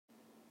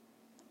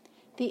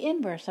The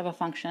inverse of a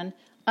function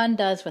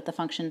undoes what the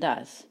function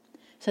does.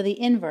 So the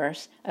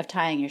inverse of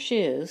tying your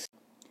shoes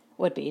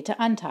would be to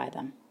untie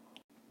them.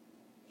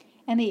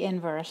 And the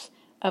inverse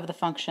of the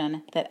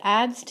function that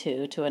adds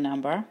 2 to a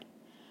number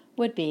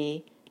would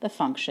be the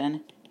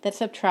function that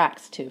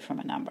subtracts 2 from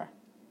a number.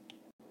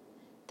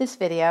 This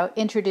video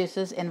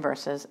introduces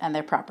inverses and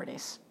their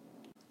properties.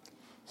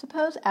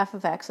 Suppose f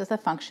of x is the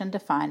function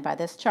defined by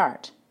this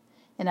chart.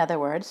 In other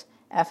words,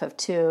 f of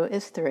 2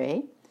 is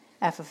 3,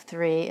 f of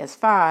 3 is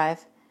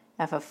 5,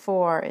 f of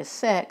 4 is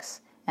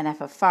 6, and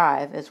f of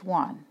 5 is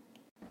 1.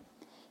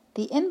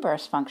 The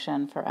inverse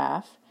function for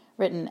f,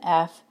 written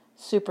f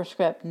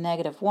superscript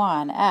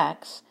 -1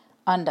 x,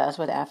 undoes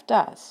what f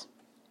does.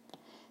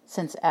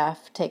 Since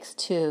f takes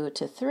 2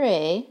 to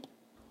 3,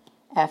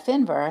 f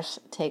inverse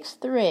takes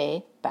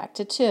 3 back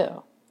to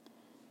 2.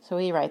 So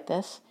we write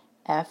this,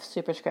 f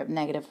superscript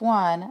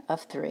 -1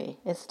 of 3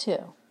 is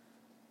 2.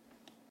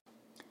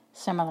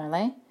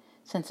 Similarly,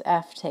 since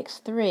f takes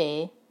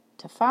 3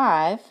 to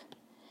 5,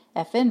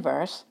 f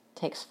inverse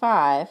takes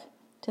 5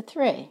 to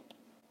 3.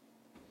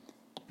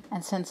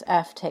 And since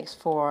f takes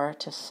 4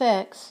 to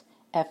 6,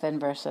 f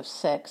inverse of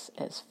 6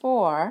 is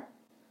 4.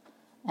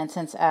 And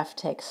since f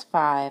takes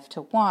 5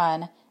 to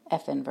 1,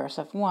 f inverse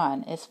of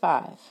 1 is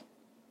 5.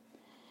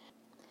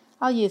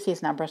 I'll use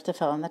these numbers to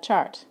fill in the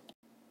chart.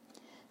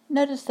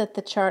 Notice that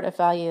the chart of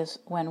values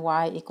when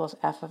y equals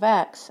f of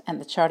x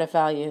and the chart of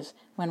values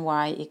when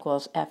y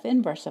equals f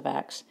inverse of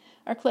x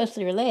are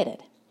closely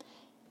related.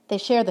 They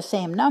share the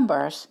same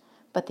numbers,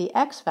 but the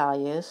x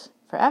values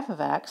for f of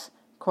x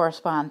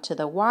correspond to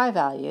the y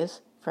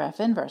values for f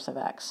inverse of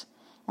x,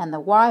 and the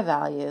y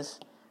values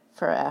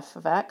for f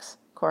of x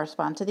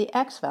correspond to the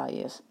x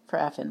values for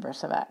f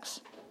inverse of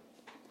x.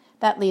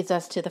 That leads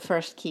us to the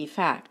first key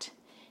fact.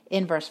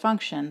 Inverse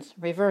functions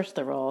reverse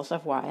the roles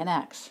of y and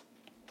x.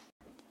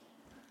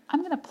 I'm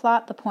going to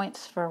plot the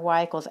points for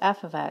y equals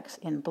f of x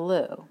in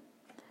blue.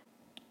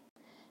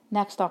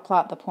 Next, I'll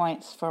plot the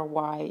points for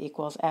y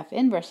equals f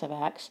inverse of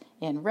x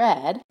in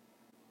red.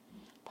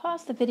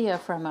 Pause the video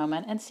for a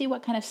moment and see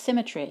what kind of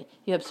symmetry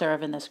you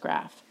observe in this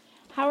graph.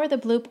 How are the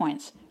blue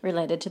points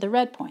related to the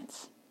red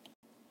points?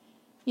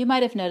 You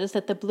might have noticed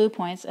that the blue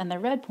points and the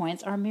red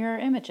points are mirror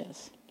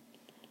images.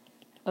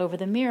 Over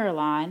the mirror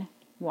line,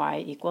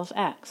 y equals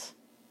x.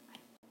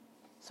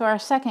 So our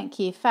second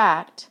key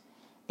fact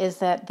is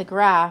that the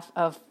graph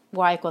of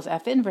y equals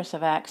f inverse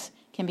of x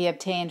can be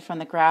obtained from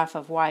the graph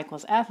of y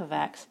equals f of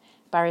x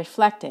by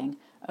reflecting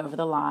over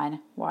the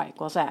line y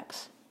equals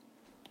x.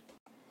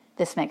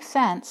 This makes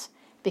sense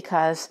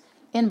because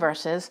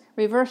inverses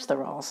reverse the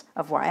roles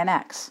of y and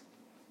x.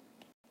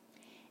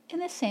 In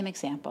this same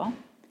example,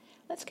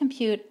 let's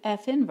compute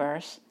f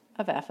inverse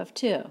of f of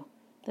 2.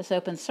 This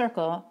open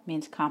circle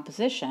means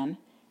composition.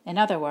 In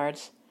other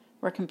words,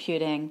 we're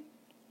computing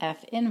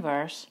f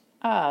inverse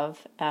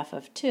of f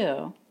of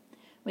 2.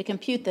 We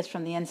compute this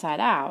from the inside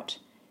out,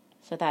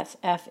 so that's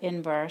f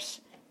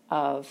inverse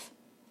of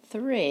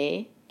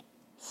 3,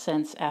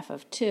 since f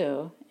of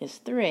 2 is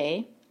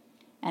 3,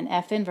 and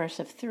f inverse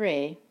of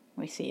 3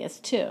 we see as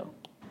 2.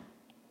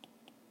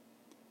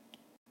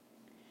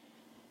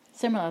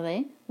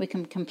 Similarly, we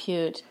can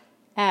compute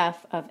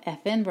f of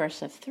f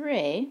inverse of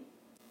 3,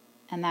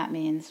 and that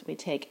means we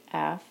take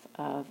f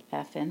of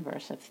f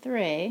inverse of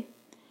 3.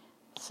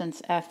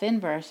 Since f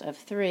inverse of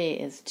 3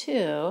 is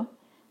 2,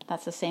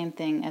 that's the same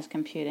thing as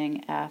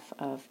computing f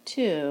of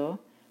 2,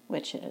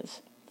 which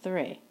is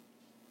 3.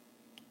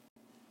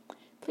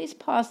 Please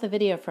pause the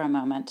video for a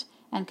moment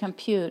and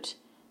compute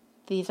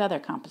these other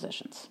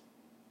compositions.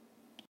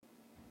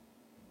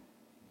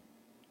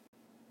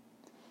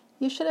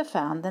 You should have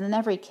found that in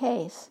every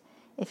case,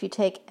 if you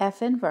take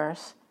f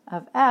inverse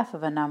of f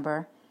of a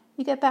number,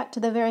 you get back to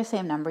the very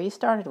same number you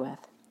started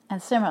with.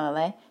 And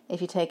similarly,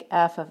 if you take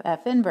f of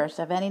f inverse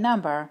of any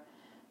number,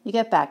 you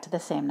get back to the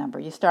same number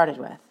you started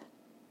with.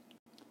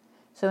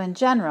 So in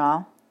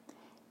general,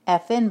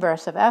 f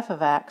inverse of f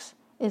of x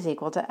is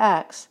equal to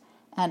x,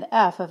 and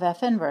f of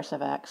f inverse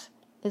of x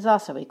is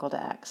also equal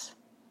to x.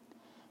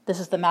 This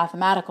is the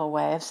mathematical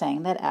way of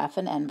saying that f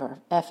and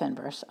f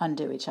inverse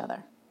undo each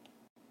other.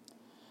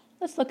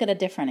 Let's look at a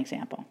different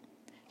example.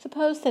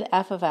 Suppose that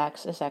f of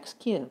x is x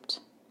cubed.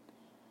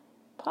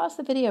 Pause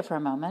the video for a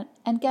moment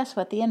and guess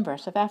what the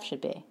inverse of f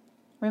should be.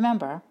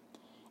 Remember,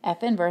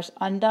 f inverse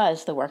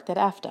undoes the work that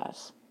f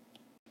does.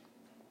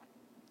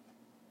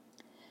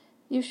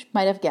 You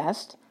might have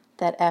guessed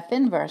that f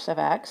inverse of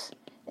x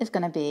is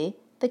going to be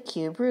the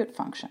cube root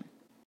function.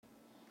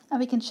 And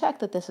we can check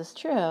that this is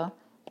true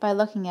by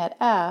looking at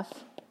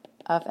f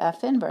of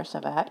f inverse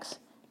of x.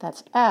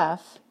 That's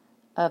f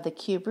of the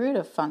cube root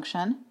of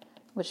function,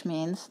 which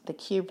means the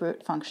cube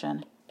root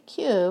function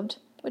cubed,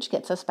 which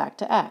gets us back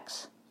to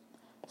x.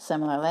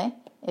 Similarly,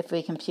 if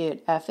we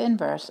compute f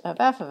inverse of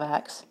f of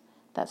x,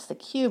 that's the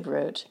cube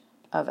root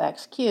of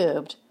x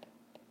cubed,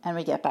 and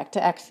we get back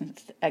to x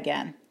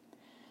again.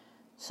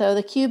 So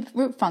the cube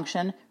root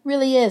function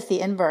really is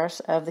the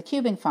inverse of the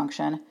cubing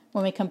function.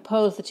 When we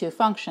compose the two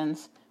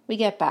functions, we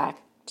get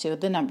back to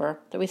the number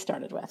that we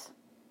started with.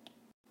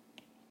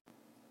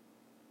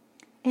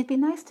 It'd be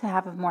nice to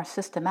have a more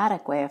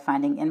systematic way of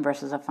finding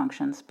inverses of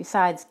functions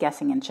besides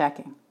guessing and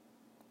checking.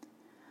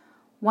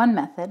 One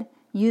method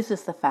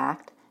uses the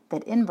fact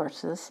that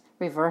inverses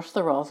reverse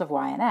the roles of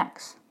y and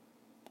x.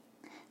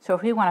 So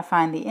if we want to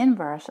find the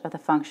inverse of the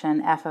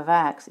function f of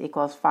x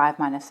equals 5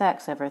 minus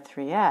x over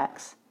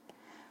 3x,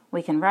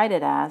 we can write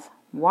it as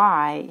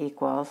y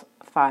equals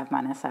 5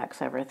 minus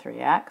x over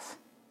 3x,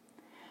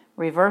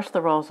 reverse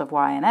the roles of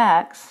y and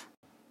x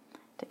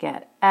to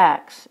get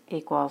x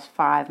equals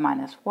 5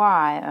 minus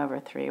y over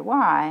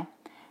 3y,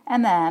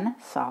 and then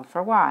solve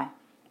for y.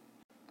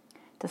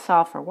 To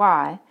solve for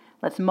y,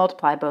 let's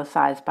multiply both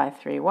sides by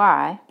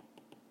 3y,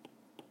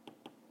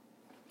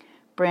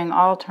 bring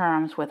all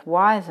terms with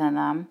y's in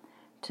them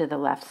to the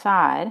left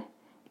side,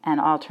 and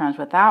all terms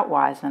without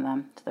y's in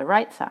them to the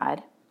right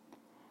side,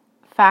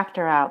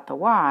 factor out the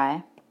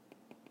y,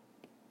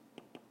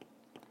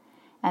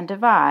 and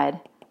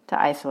divide to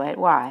isolate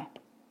y.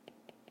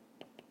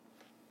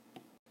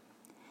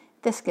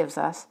 This gives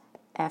us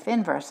f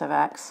inverse of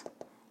x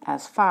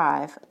as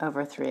 5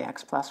 over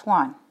 3x plus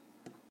 1.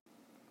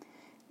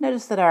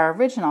 Notice that our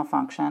original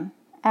function,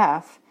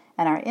 f,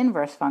 and our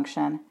inverse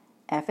function,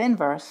 f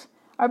inverse,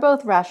 are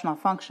both rational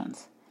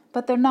functions,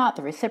 but they're not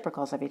the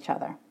reciprocals of each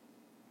other.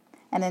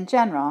 And in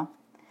general,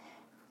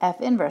 f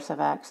inverse of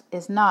x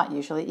is not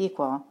usually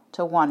equal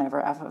to 1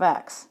 over f of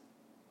x.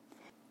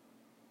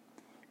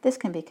 This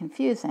can be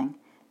confusing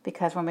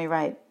because when we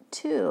write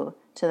 2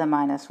 to the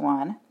minus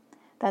 1,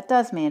 that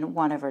does mean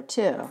 1 over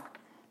 2,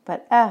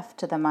 but f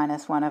to the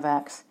minus 1 of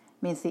x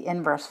means the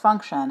inverse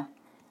function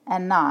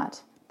and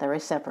not the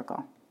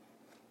reciprocal.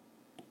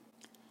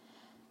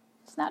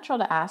 It's natural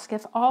to ask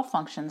if all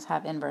functions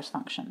have inverse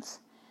functions.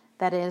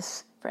 That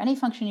is, for any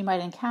function you might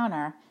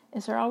encounter,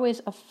 is there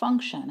always a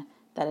function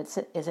that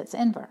is its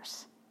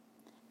inverse?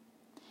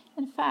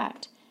 In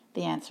fact,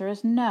 the answer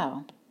is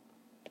no.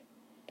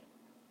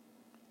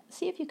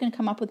 See if you can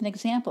come up with an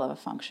example of a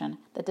function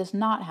that does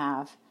not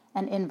have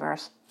an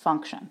inverse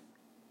function.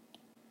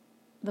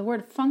 The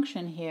word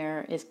function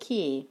here is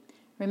key.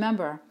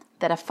 Remember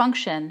that a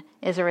function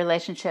is a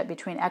relationship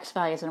between x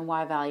values and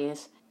y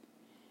values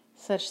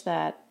such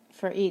that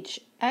for each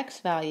x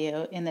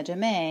value in the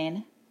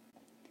domain,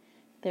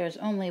 there's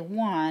only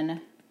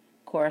one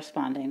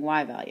corresponding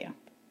y value.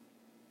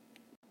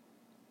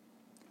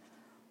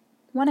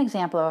 One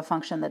example of a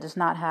function that does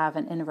not have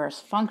an inverse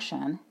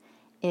function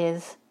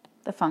is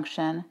the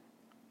function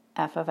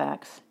f of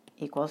x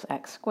equals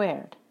x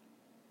squared.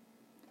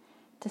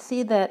 To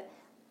see that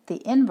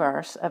the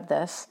inverse of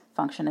this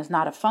function is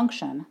not a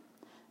function,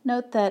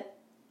 note that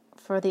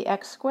for the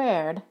x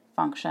squared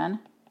function,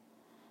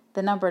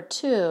 the number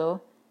 2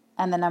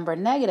 and the number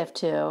negative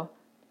 2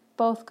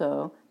 both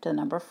go to the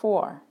number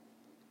 4.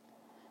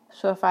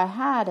 So if I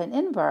had an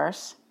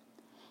inverse,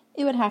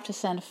 it would have to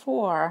send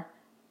 4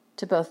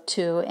 to both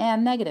 2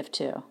 and negative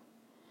 2.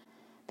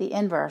 The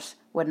inverse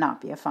would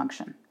not be a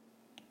function.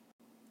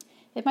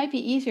 It might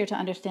be easier to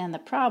understand the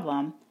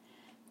problem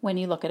when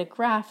you look at a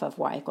graph of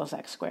y equals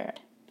x squared.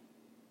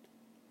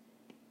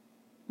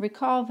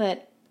 Recall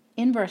that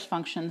inverse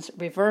functions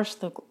reverse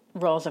the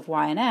roles of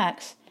y and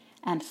x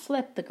and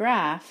flip the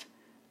graph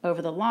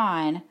over the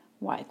line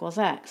y equals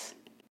x.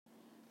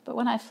 But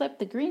when I flip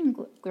the green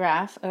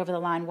graph over the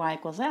line y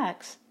equals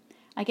x,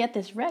 I get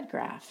this red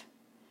graph.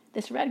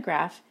 This red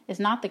graph is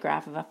not the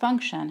graph of a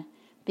function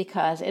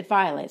because it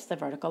violates the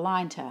vertical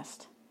line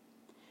test.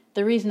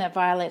 The reason it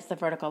violates the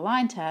vertical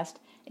line test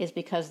is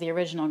because the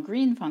original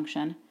green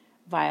function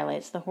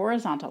violates the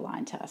horizontal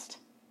line test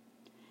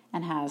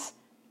and has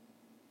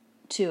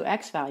two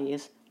x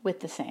values with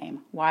the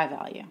same y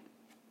value.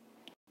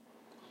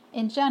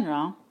 In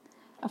general,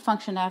 a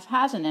function f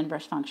has an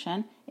inverse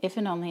function if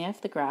and only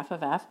if the graph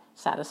of f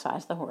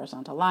satisfies the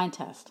horizontal line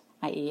test,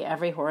 i.e.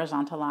 every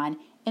horizontal line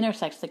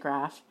intersects the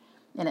graph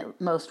in at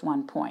most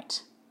one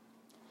point.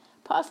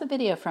 Pause the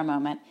video for a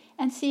moment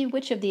and see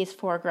which of these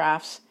four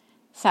graphs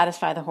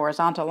satisfy the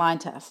horizontal line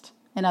test.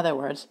 In other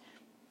words,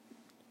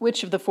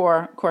 which of the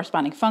four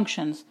corresponding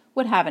functions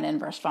would have an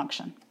inverse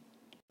function.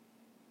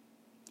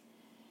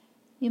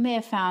 You may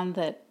have found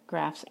that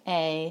graphs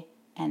A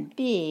and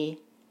B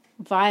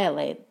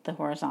violate the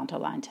horizontal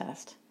line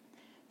test,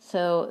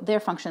 so their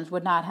functions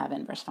would not have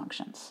inverse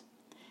functions.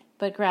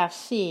 But graphs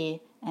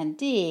C and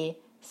D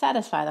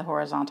satisfy the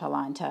horizontal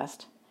line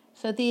test,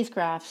 so these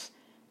graphs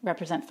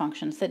represent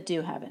functions that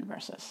do have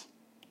inverses.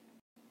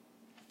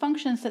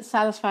 Functions that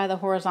satisfy the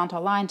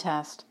horizontal line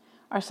test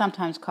are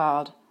sometimes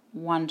called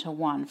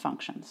one-to-one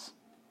functions.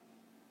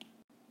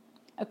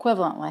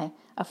 Equivalently,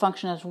 a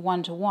function is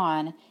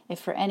one-to-one if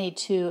for any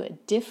two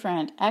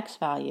different x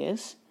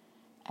values,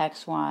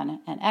 x1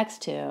 and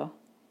x2,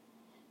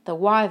 the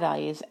y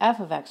values f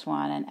of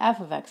x1 and f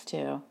of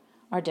x2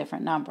 are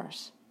different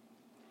numbers.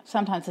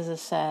 Sometimes this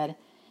is said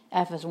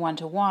f is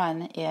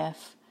one-to-one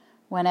if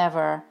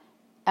whenever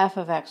f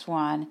of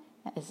x1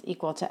 is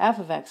equal to f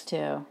of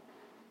x2,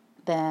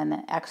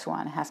 then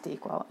x1 has to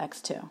equal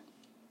x2.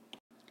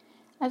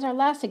 As our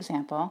last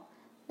example,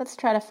 let's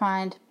try to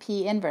find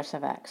p inverse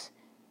of x,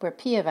 where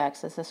p of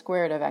x is the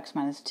square root of x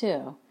minus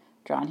 2,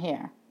 drawn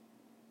here.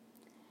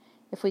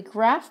 If we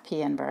graph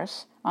P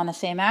inverse on the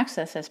same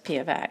axis as P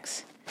of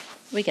x,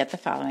 we get the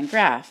following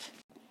graph,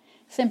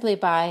 simply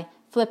by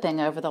flipping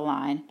over the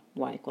line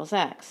y equals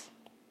x.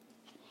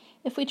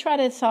 If we try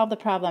to solve the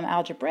problem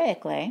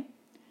algebraically,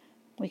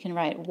 we can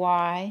write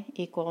y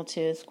equal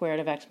to square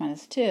root of x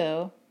minus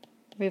 2,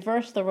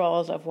 reverse the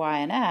roles of y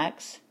and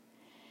x,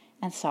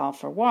 and solve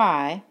for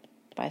y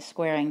by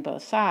squaring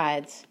both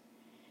sides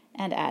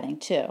and adding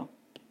 2.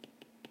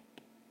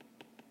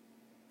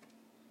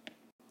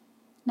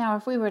 Now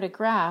if we were to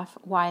graph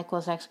y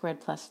equals x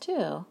squared plus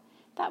 2,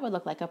 that would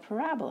look like a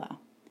parabola.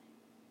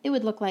 It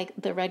would look like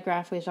the red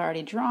graph we've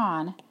already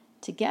drawn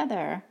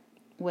together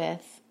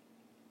with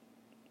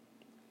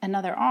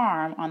another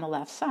arm on the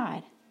left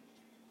side.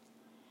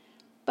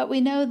 But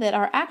we know that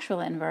our actual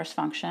inverse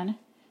function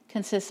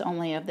consists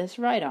only of this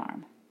right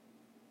arm.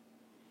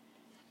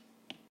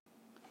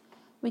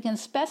 We can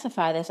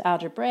specify this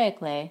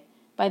algebraically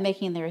by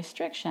making the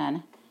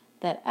restriction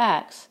that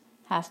x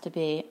has to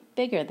be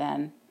bigger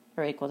than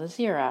or equal to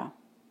 0.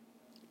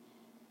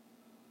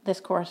 This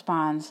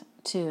corresponds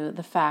to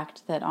the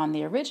fact that on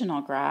the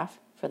original graph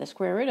for the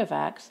square root of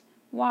x,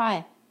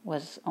 y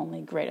was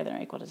only greater than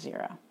or equal to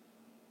 0.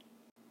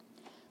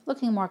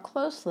 Looking more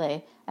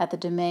closely at the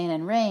domain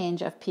and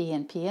range of P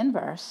and P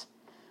inverse,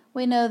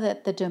 we know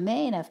that the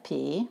domain of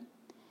P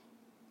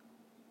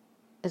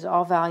is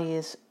all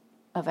values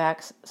of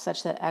x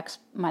such that x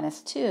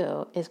minus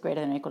 2 is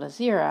greater than or equal to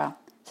 0,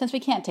 since we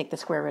can't take the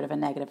square root of a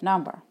negative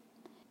number.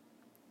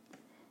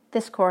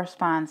 This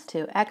corresponds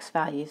to x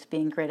values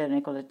being greater than or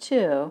equal to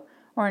 2,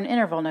 or in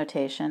interval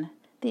notation,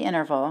 the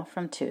interval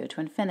from 2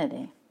 to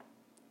infinity.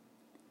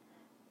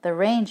 The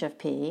range of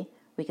P,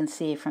 we can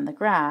see from the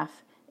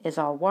graph, is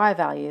all y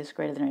values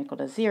greater than or equal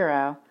to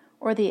 0,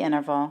 or the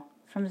interval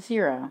from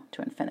 0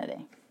 to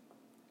infinity.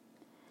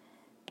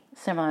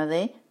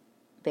 Similarly,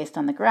 based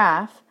on the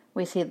graph,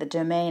 we see the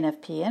domain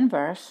of P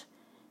inverse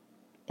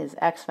is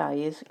x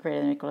values greater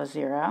than or equal to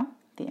 0,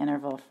 the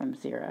interval from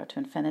 0 to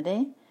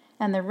infinity,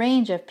 and the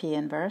range of P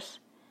inverse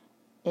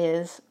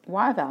is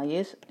y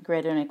values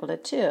greater than or equal to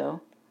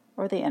 2,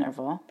 or the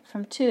interval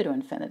from 2 to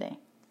infinity.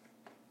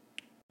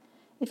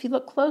 If you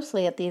look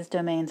closely at these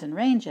domains and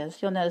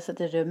ranges, you'll notice that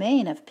the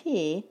domain of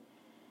P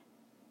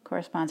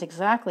corresponds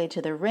exactly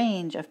to the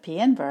range of P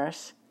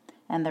inverse,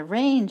 and the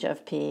range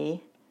of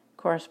P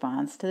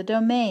corresponds to the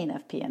domain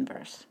of P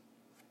inverse.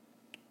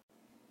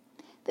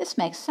 This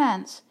makes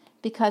sense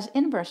because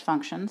inverse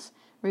functions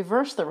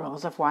reverse the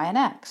roles of y and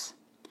x.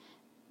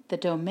 The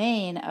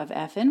domain of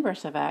f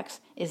inverse of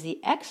x is the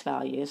x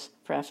values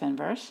for f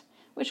inverse,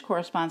 which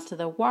corresponds to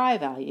the y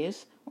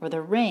values, or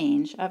the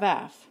range of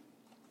f.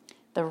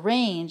 The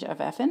range of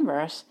f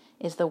inverse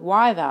is the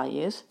y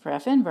values for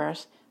f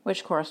inverse,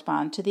 which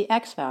correspond to the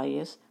x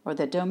values, or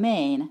the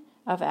domain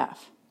of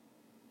f.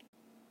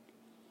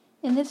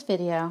 In this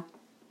video,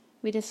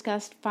 we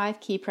discussed 5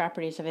 key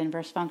properties of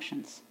inverse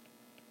functions.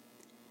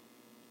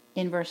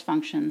 Inverse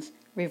functions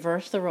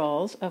reverse the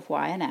roles of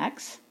y and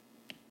x.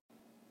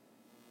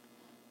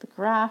 The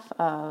graph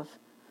of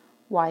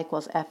y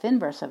equals f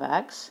inverse of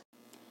x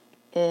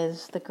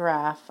is the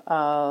graph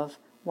of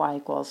y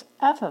equals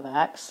f of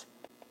x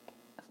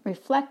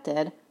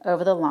reflected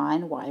over the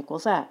line y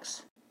equals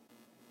x.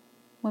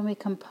 When we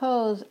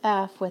compose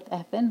f with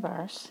f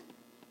inverse,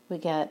 we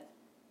get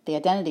the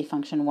identity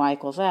function y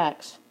equals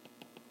x,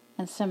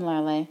 and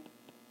similarly,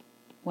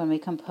 when we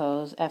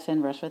compose f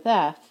inverse with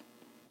f,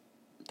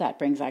 that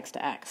brings x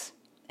to x.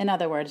 In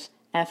other words,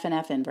 f and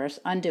f inverse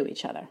undo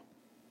each other.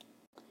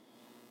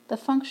 The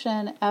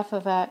function f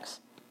of x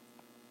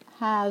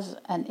has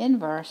an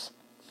inverse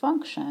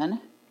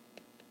function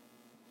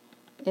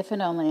if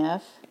and only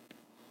if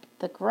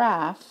the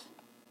graph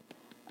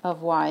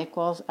of y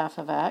equals f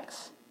of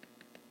x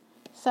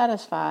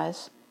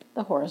satisfies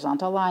the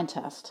horizontal line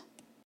test.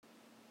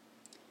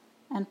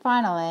 And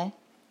finally,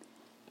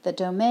 the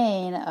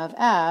domain of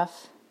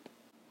f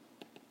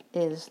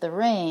is the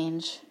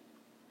range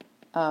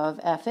of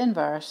f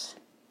inverse,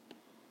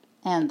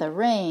 and the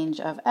range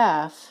of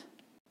f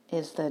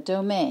is the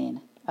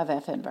domain of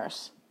f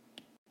inverse.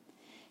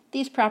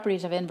 These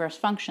properties of inverse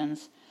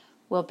functions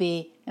will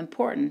be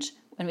important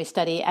when we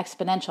study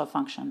exponential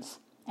functions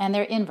and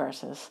their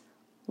inverses,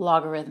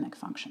 logarithmic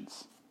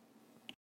functions.